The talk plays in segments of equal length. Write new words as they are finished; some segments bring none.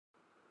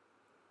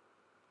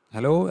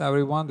Hello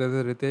everyone, this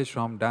is Ritesh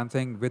from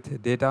Dancing with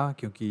Data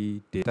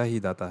क्योंकि data ही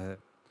data है.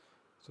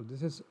 So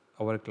this is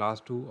our class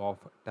 2 of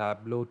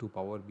Tableau to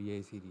Power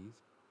BI series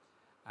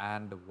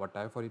and what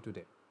I have for you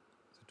today.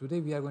 So today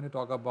we are going to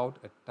talk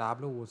about a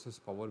Tableau versus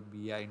Power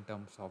BI in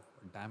terms of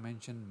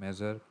dimension,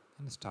 measure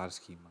and star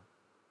schema.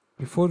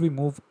 Before we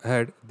move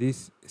ahead,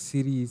 this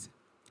series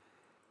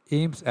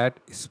aims at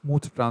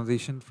smooth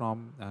transition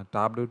from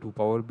Tableau to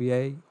Power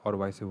BI or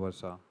vice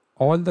versa.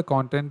 All the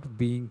content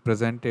being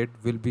presented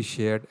will be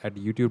shared at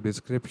YouTube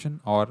description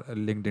or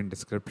LinkedIn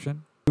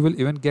description. You will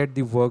even get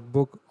the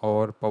workbook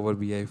or Power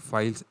BI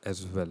files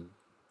as well.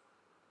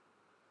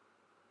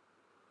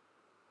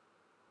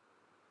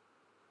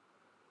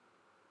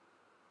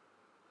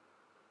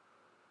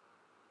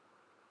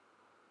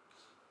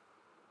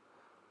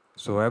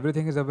 So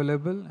everything is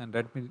available, and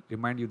let me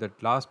remind you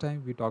that last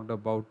time we talked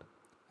about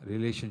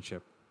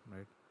relationship,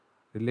 right?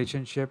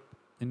 Relationship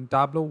in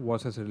Tableau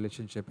versus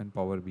relationship in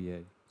Power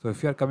BI. So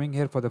if you are coming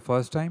here for the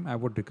first time, I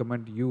would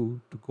recommend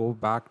you to go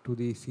back to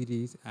the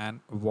series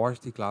and watch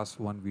the class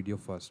 1 video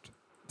first.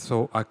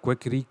 So a quick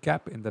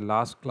recap: in the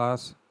last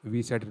class,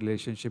 we said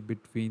relationship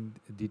between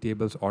the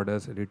tables,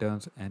 orders,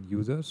 returns and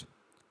users.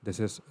 This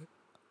is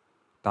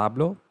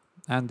Tableau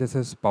and this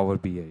is Power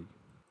BI.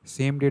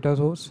 Same data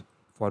source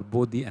for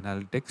both the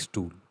analytics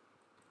tool.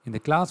 In the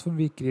class when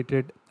we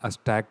created a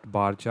stacked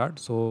bar chart,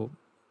 so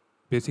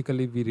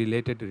basically we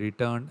related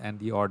return and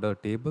the order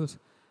tables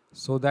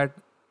so that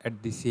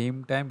at the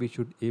same time we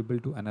should able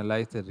to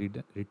analyze the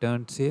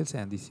return sales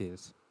and the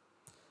sales.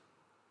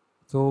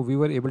 So we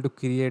were able to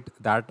create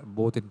that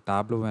both in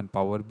Tableau and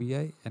Power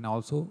BI, and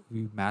also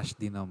we matched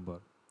the number.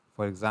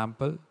 For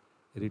example,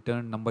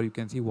 return number you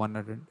can see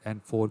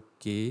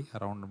 104k,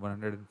 around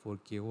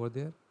 104k over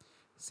there.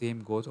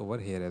 Same goes over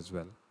here as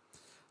well.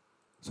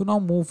 So now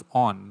move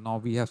on. Now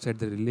we have set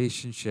the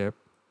relationship,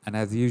 and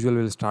as usual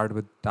we'll start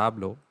with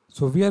Tableau.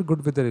 So we are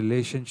good with the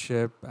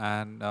relationship,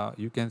 and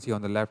you can see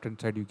on the left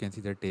hand side you can see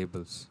the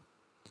tables.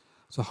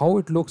 So how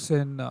it looks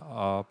in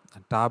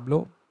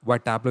Tableau, why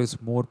Tableau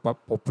is more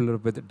popular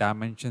with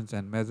dimensions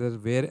and measures,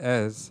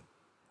 whereas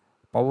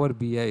Power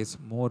BI is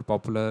more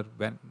popular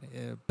when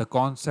the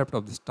concept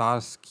of the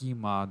star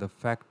schema, the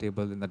fact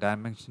table and the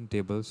dimension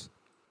tables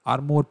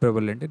are more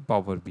prevalent in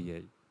Power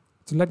BI.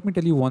 So let me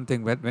tell you one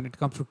thing, when it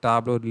comes to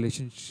Tableau,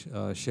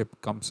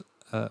 relationship comes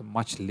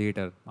much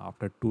later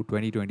after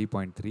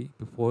 2020.3.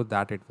 Before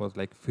that it was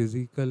like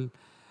physical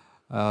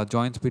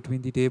joins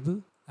between the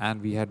table, and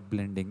we had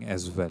blending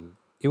as well.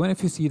 Even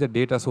if you see the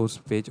data source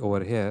page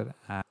over here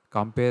and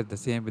compare the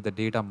same with the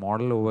data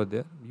model over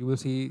there, you will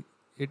see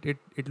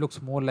it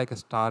looks more like a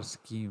star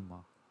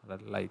schema,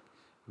 right? Like,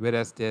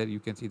 whereas there you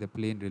can see the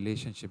plain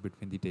relationship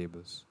between the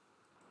tables.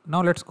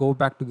 Now let's go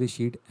back to the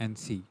sheet and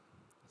see.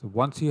 So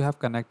once you have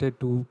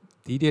connected to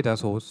the data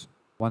source,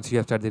 once you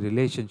have set the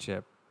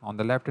relationship, on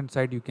the left hand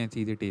side you can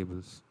see the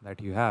tables that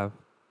you have.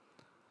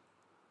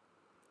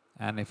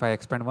 And if I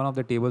expand one of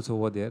the tables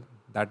over there,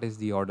 that is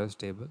the orders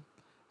table.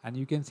 And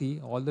you can see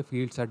all the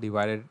fields are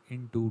divided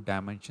into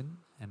dimension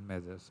and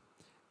measures.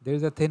 There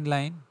is a thin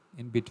line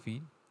in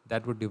between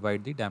that would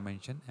divide the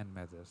dimension and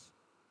measures.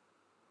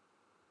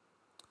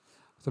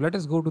 So let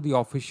us go to the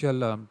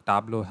official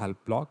Tableau help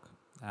blog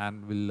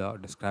and we'll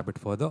describe it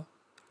further.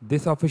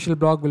 This official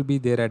blog will be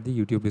there at the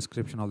YouTube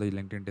description or the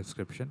LinkedIn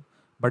description.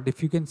 But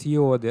if you can see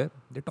over there,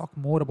 they talk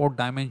more about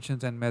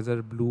dimensions and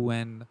measure, blue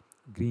and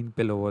green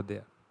pill over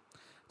there.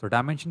 So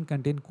dimension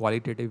contain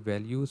qualitative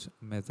values,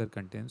 measure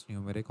contains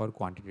numeric or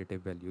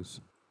quantitative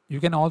values. You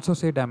can also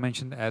say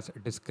dimension as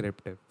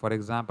descriptive. For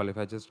example, if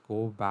I just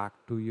go back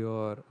to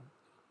your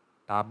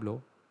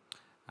Tableau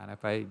and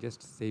if I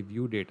just say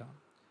view data,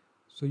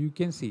 so you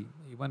can see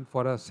even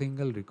for a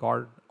single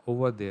record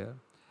over there,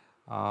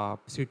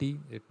 city,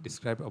 it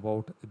describes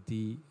about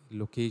the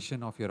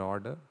location of your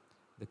order,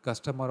 the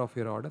customer of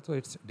your order. So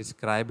it's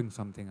describing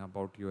something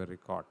about your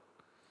record.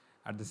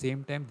 At the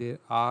same time, there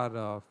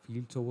are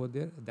fields over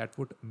there that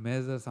would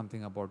measure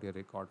something about your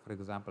record. For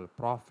example,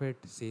 profit,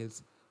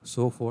 sales,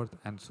 so forth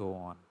and so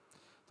on.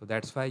 So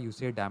that's why you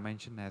say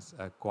dimension as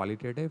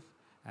qualitative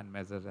and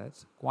measure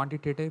as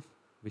quantitative,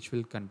 which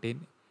will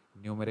contain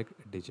numeric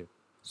digit.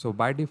 So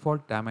by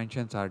default,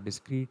 dimensions are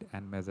discrete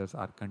and measures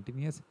are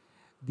continuous.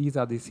 These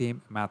are the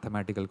same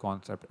mathematical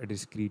concept,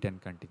 discrete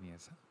and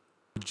continuous.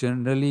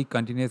 Generally,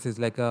 continuous is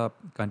like a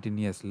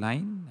continuous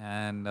line,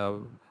 and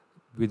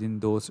within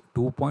those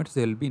 2 points,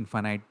 there will be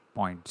infinite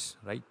points,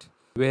 right?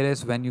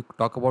 Whereas when you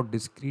talk about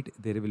discrete,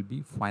 there will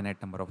be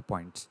finite number of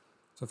points.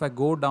 So if I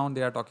go down,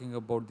 they are talking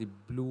about the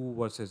blue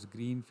versus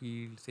green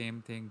field.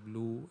 Same thing,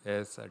 blue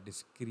is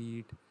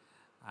discrete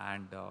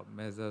and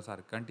measures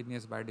are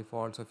continuous by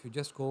default. So if you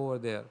just go over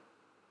there,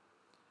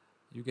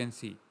 you can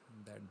see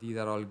that these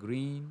are all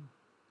green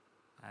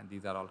and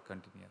these are all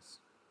continuous.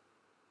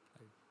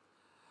 Right?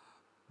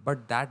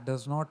 But that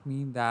does not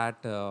mean that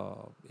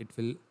it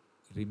will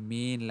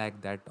remain like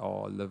that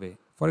all the way.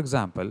 For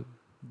example,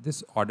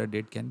 this order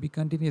date can be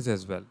continuous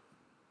as well.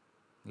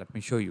 Let me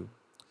show you.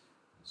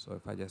 So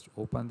if I just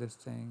open this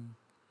thing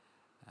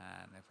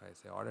and if I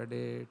say order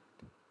date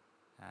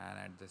and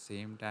at the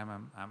same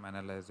time I'm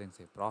analyzing,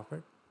 say,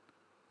 profit,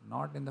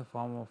 not in the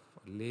form of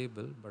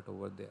label but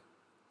over there.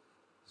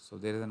 So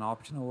there is an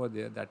option over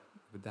there that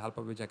with the help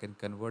of which I can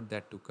convert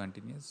that to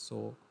continuous.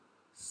 So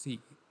see,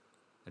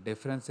 the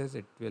difference is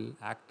it will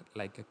act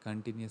like a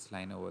continuous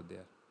line over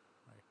there.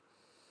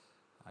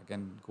 I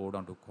can go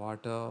down to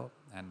quarter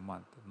and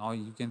month. Now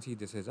you can see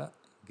this is a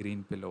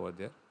green pill over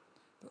there.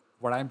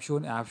 What I've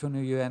shown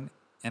you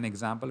an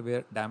example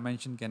where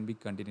dimension can be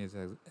continuous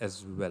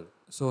as well.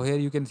 So here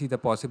you can see the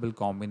possible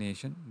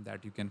combination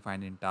that you can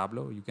find in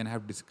Tableau. You can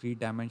have discrete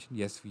dimension.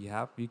 Yes, we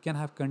have. You can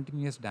have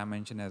continuous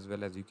dimension as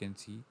well, as you can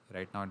see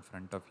right now in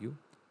front of you.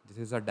 This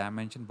is a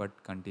dimension but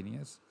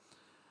continuous.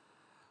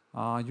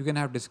 You can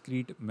have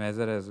discrete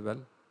measure as well,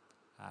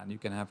 and you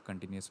can have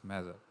continuous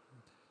measure.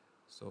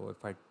 So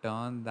if I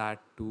turn that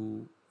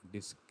to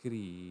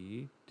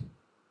discrete,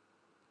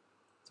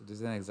 so this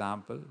is an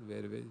example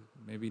where we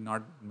maybe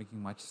not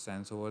making much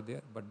sense over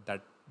there, but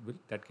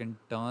that can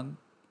turn,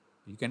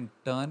 you can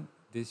turn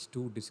this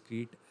to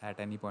discrete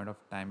at any point of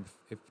time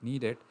if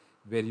needed,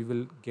 where you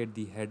will get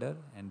the header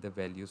and the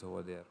values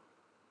over there.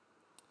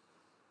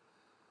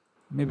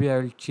 Maybe I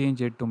will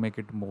change it to make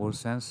it more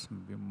sense,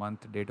 maybe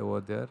month date over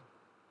there,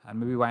 and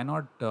maybe why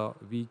not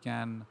we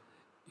can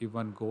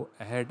even go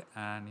ahead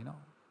and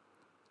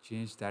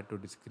change that to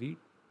discrete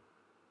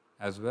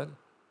as well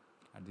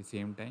at the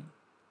same time,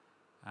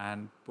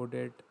 and put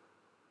it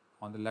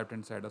on the left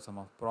hand side of sum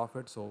of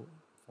profit. So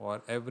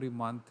for every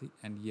month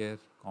and year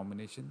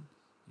combination,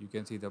 you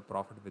can see the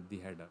profit with the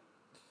header.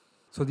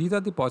 So these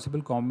are the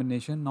possible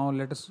combination. Now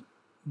let us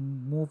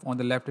move on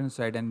the left hand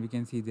side, and we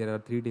can see there are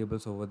 3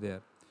 tables over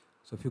there.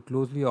 So if you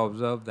closely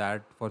observe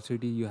that for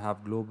city you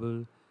have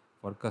global,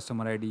 for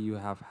customer ID you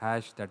have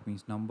hash, that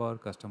means number,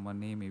 customer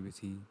name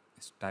ABC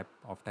is type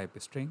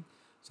string.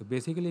 So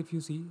basically if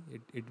you see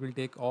it will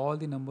take all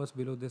the numbers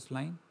below this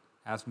line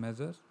as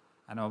measures,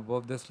 and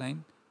above this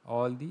line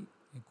all the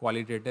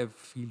qualitative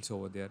fields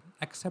over there,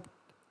 except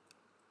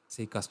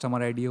say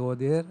customer ID over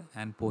there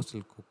and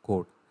postal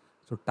code.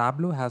 So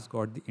Tableau has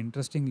got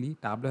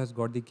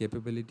the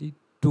capability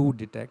to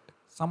detect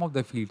some of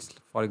the fields.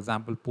 For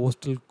example,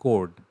 postal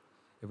code.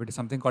 If it is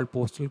something called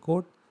postal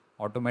code,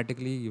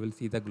 automatically you will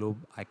see the globe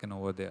icon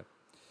over there.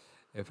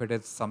 If it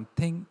is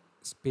something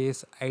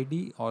space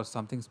ID or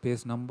something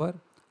space number,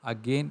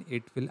 again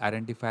it will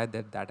identify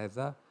that as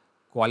a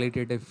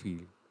qualitative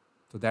field.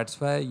 So that's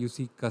why you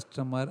see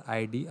customer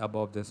ID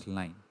above this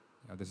line.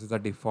 This is the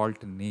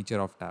default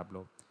nature of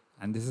Tableau,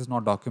 and this is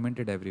not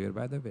documented everywhere,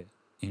 by the way.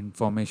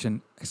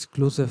 Information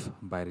exclusive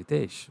by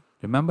Ritesh.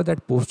 Remember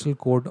that postal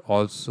code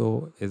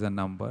also is a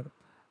number,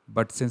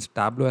 but since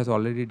Tableau has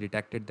already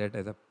detected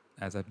that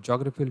as a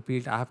geographical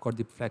field, I have got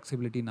the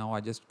flexibility now.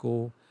 I just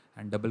go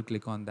and double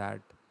click on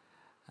that,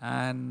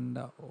 and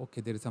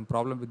okay, there is some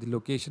problem with the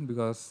location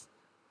because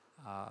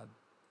uh,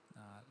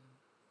 uh,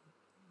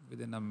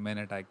 within a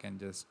minute I can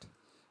just,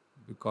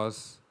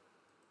 because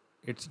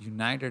it's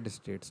United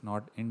States,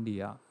 not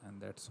India,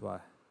 and that's why.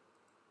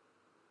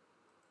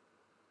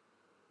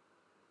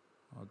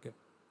 Okay.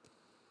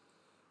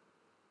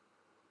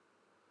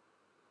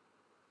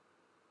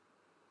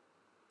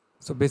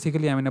 So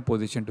basically, I'm in a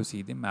position to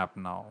see the map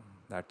now.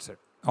 That's it.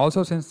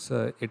 Also, since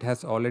it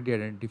has already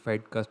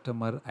identified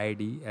customer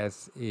ID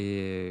as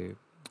a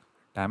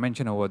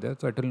dimension over there,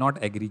 so it will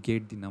not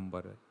aggregate the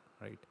number,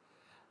 right?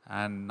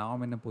 And now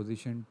I'm in a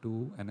position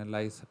to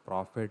analyze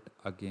profit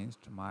against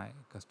my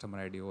customer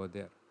ID over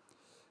there.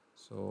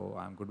 So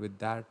I'm good with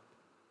that.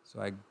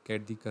 So I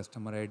get the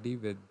customer ID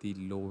with the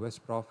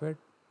lowest profit,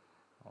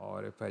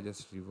 or if I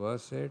just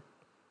reverse it,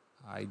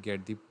 I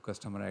get the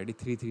customer ID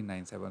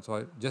 3397. So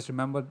I just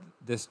remember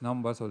this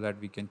number so that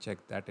we can check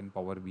that in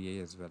Power BI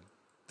as well.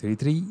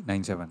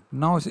 3397.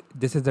 Now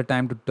this is the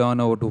time to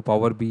turn over to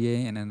Power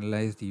BI and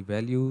analyze the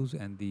values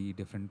and the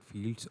different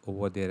fields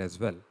over there as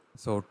well.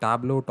 So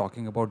Tableau,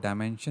 talking about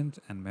dimensions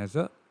and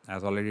measure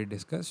as already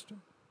discussed.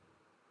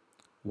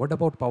 What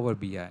about Power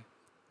BI?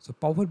 So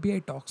Power BI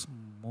talks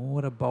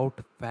more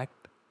about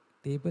fact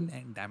table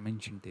and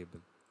dimension table.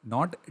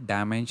 Not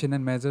dimension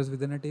and measures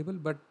within a table,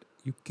 but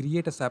you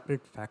create a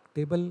separate fact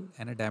table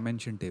and a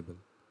dimension table.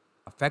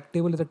 A fact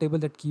table is a table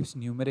that keeps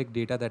numeric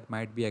data that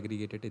might be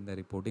aggregated in the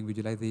reporting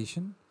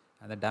visualization.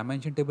 And the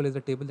dimension table is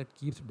a table that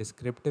keeps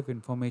descriptive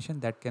information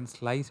that can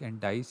slice and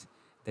dice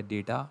the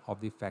data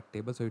of the fact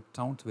table. So it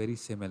sounds very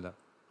similar.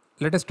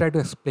 Let us try to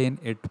explain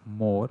it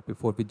more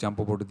before we jump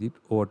over to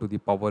the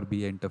Power BI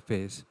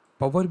interface.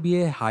 Power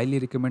BI highly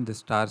recommend the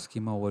star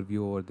schema overview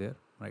over there,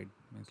 right?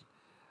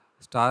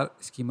 Star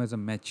schema is a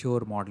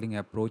mature modeling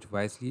approach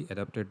wisely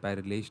adapted by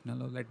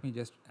relational. Or let me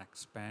just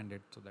expand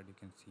it so that you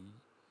can see.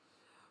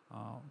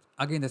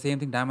 Again, the same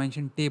thing,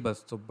 dimension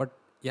tables. So, but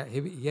yeah,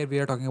 here we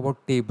are talking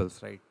about tables,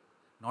 right?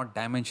 Not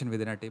dimension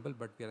within a table,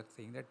 but we are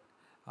saying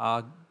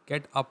that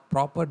get a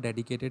proper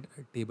dedicated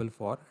table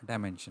for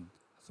dimension.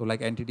 So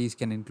like entities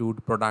can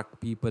include product,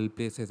 people,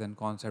 places, and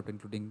concept,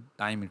 including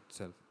time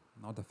itself.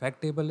 Now the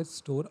fact table is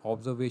store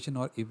observation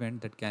or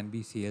event that can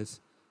be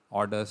sales,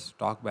 orders,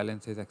 stock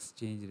balances,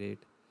 exchange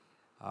rate,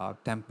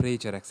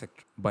 temperature, etc.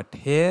 But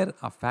here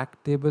a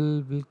fact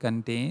table will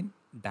contain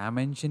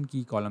dimension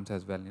key columns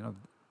as well.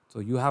 So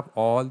you have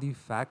all the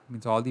fact,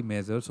 means all the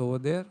measures over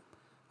there.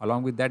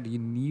 Along with that, you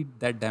need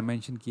that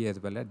dimension key as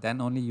well.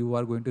 Then only you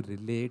are going to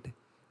relate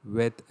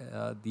with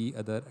the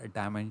other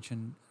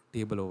dimension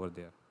table over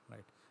there,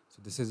 right?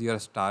 So this is your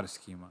star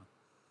schema.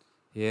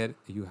 Here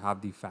you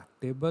have the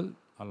fact table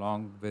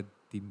along with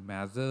the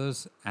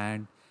measures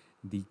and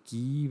the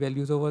key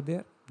values over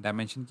there,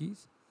 dimension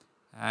keys,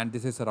 and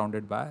this is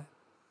surrounded by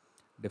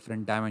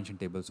different dimension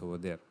tables over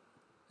there.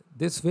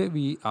 This way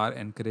we are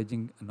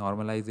encouraging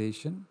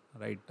normalization,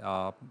 right?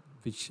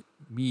 Which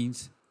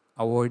means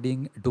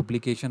avoiding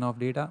duplication of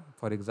data.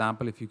 For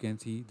example, if you can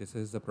see, this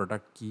is the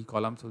product key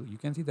column, so you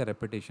can see the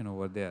repetition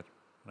over there,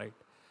 right?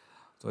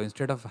 So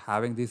instead of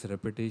having this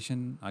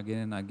repetition again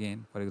and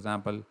again, for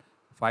example,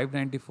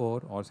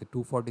 594 or say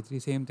 243,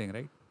 same thing,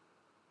 right?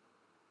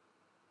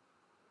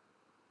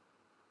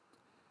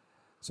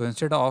 So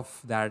instead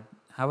of that,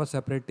 have a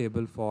separate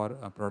table for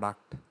a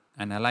product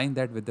and align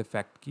that with the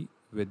fact key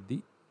with the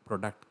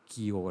product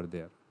key over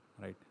there,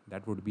 right?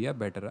 That would be a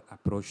better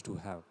approach to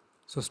have.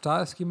 So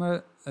star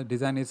schema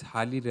design is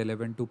highly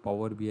relevant to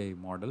Power BI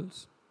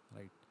models,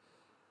 right?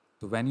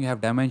 So when you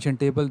have dimension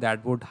table,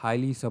 that would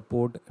highly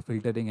support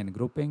filtering and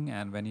grouping,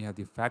 and when you have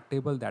the fact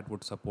table, that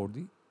would support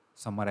the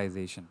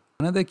summarization.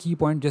 Another key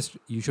point, just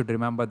you should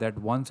remember that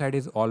one side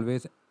is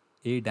always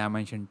a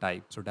dimension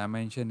type. So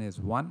dimension is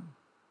one,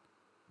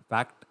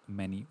 fact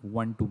many,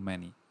 one to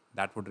many.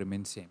 That would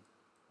remain same.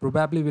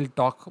 Probably we'll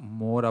talk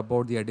more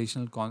about the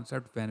additional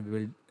concept when we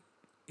will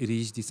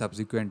reach the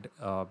subsequent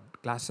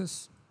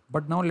classes.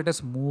 But now let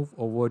us move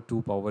over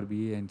to Power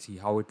BI and see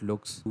how it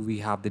looks. We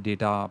have the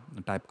data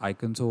type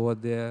icons over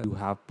there. You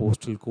have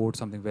postal code,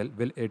 something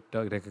will it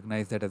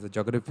recognize that as a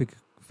geographic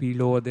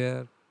field over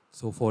there,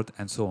 so forth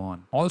and so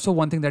on. Also,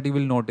 one thing that you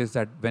will notice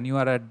that when you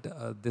are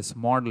at this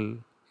model,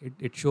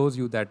 it shows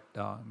you that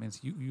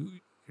means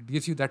it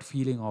gives you that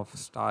feeling of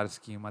star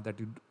schema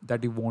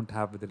that you won't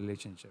have with the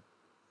relationship.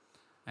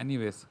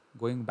 Anyways,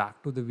 going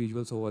back to the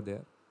visuals over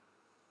there.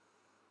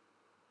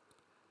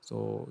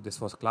 So this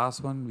was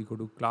class 1, we go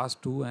to class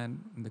 2, and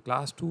in the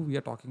class 2 we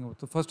are talking about,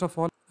 so first of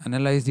all,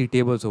 analyze the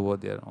tables over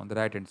there on the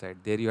right hand side.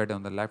 There you had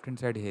on the left hand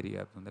side, here you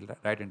have on the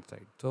right hand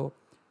side. So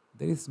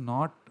there is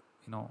not,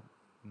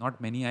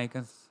 not many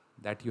icons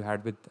that you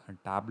had with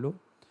Tableau.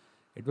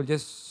 It will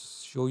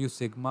just show you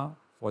sigma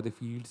for the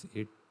fields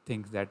it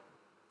thinks that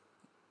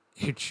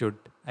it should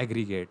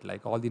aggregate,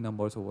 like all the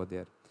numbers over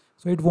there.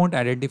 So it won't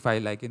identify,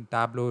 like in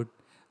Tableau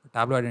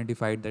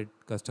identified that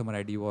customer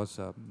ID was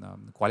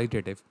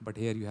qualitative, but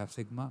here you have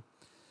sigma.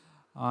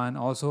 And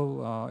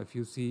also if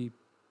you see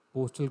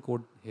postal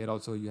code, here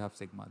also you have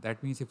sigma.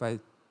 That means if I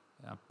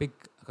pick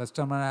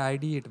customer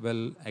ID, it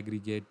will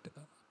aggregate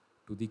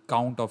to the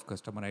count of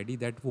customer ID.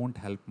 That won't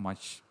help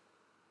much.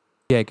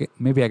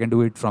 Maybe I can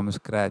do it from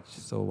scratch.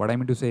 So what I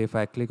mean to say, if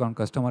I click on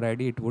customer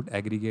ID, it would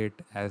aggregate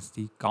as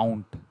the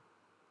count,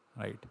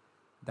 right?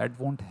 That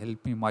won't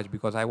help me much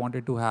because I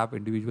wanted to have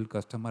individual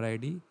customer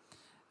ID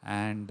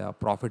and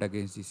profit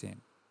against the same.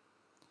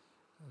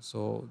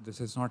 So this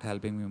is not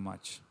helping me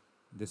much.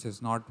 This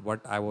is not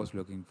what I was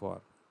looking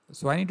for.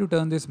 So I need to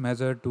turn this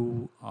measure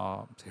to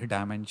say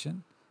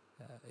dimension.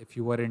 If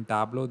you were in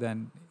Tableau,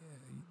 then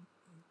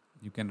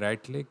you can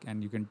right click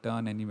and you can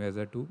turn any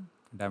measure to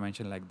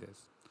dimension like this.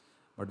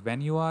 But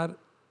when you are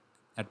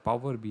at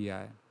Power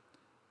BI,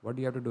 what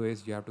you have to do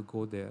is you have to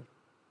go there,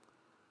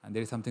 and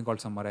there is something called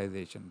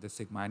summarization. This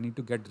sigma, I need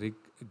to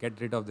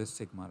get rid of this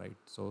sigma, right?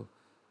 So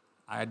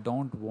I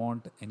don't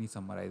want any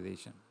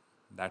summarization.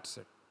 That's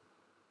it.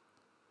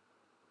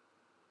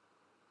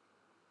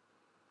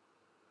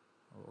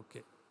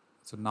 Okay.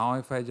 So now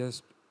if I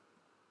just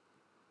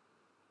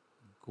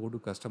go to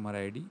customer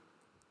ID,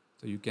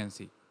 so you can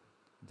see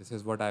this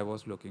is what I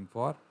was looking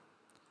for.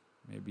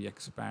 Maybe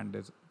expand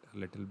this a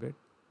little bit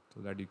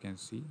so that you can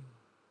see,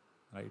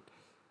 right?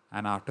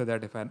 And after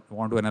that, if I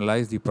want to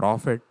analyze the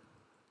profit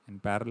in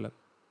parallel,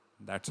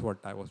 that's what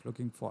I was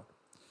looking for.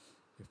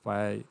 If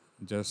I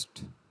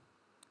just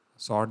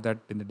sort that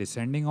in the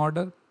descending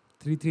order,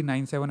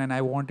 3397, and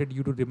I wanted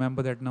you to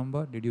remember that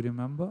number. Did you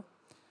remember?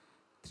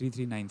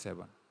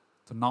 3397.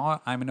 So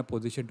now I'm in a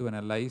position to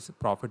analyze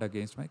profit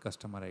against my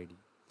customer ID.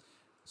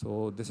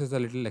 So this is a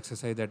little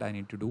exercise that I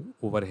need to do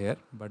over here,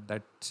 but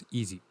that's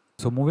easy.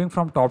 So moving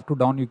from top to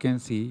down, you can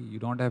see you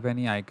don't have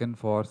any icon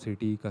for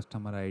city,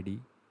 customer ID,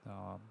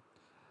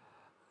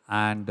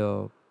 and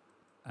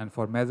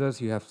for measures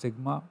you have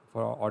sigma.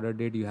 For order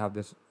date you have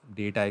this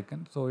date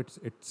icon. So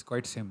it's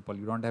quite simple.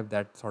 You don't have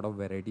that sort of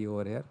variety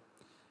over here.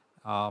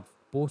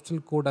 Postal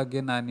code,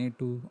 again I need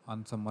to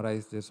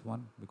unsummarize this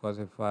one, because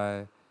if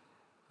I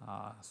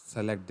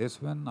select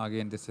this one,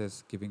 again this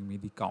is giving me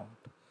the count.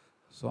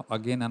 So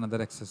again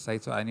another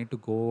exercise. So I need to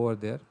go over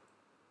there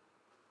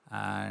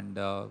and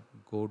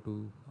go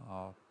to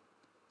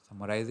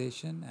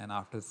summarization, and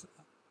after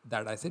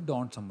that I say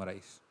don't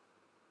summarize.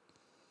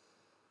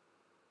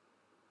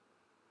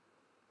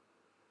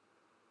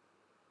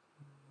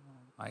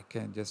 I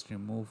can just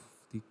remove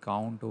the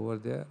count over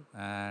there.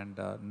 And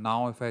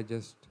now if I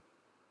just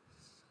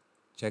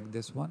check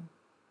this one,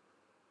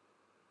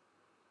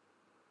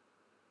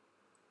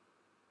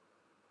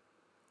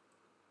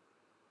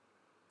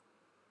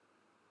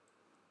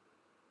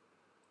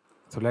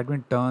 so let me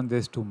turn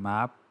this to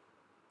map.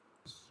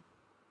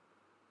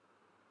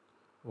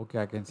 Okay,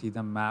 I can see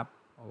the map.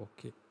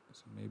 Okay,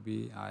 so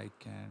maybe I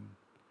can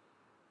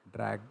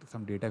drag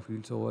some data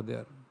fields over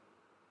there.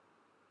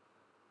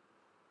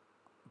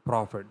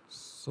 Profit,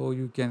 so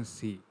you can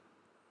see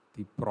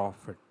the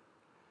profit.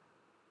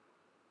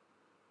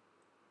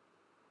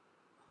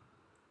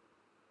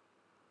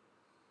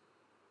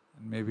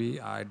 And maybe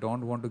I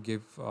don't want to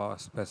give a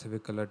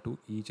specific color to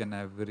each and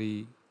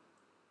every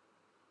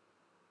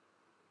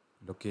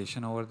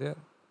location over there.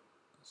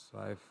 So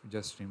I've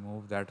just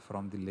removed that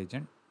from the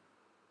legend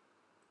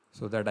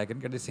so that I can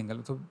get a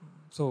single.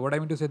 So what I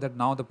mean to say that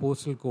now the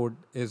postal code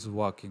is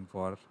working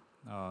for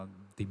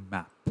the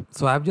map.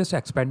 So I've just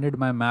expanded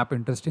my map.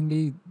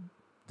 Interestingly,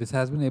 this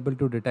has been able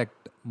to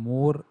detect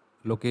more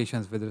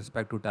locations with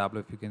respect to Tableau,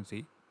 if you can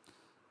see.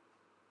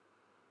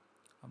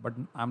 But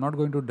I'm not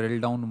going to drill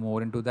down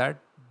more into that.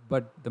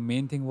 But the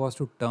main thing was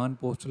to turn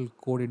postal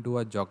code into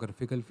a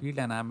geographical field,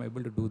 and I'm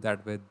able to do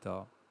that with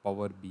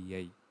Power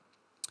BI.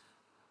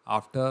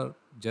 After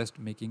just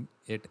making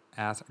it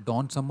as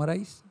don't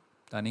summarize,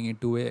 turning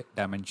into a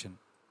dimension.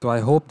 So I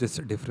hope this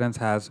difference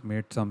has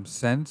made some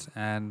sense,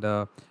 and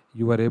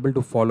you were able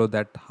to follow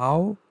that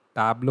how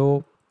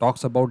Tableau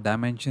talks about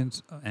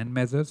dimensions and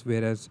measures,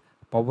 whereas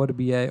Power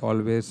BI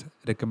always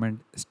recommend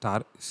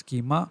star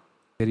schema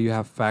where you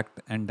have fact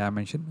and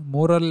dimension.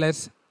 More or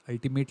less,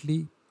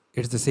 ultimately,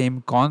 it's the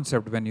same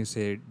concept when you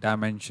say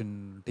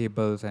dimension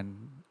tables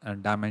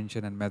and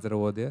dimension and measure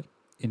over there.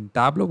 In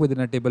Tableau, within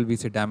a table, we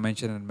say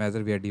dimension and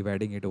measure, we are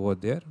dividing it over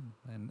there.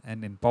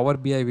 And in Power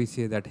BI, we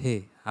say that,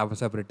 hey, have a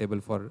separate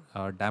table for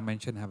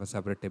dimension, have a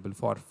separate table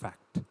for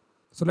fact.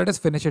 So let us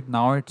finish it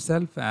now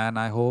itself. And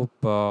I hope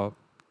to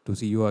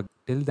see you again.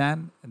 Till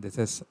then, this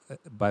is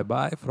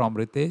bye-bye from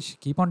Ritesh.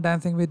 Keep on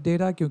dancing with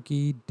data,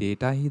 क्योंकि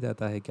data ही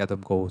देता है क्या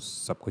तुमको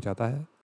सब कुछ आता है.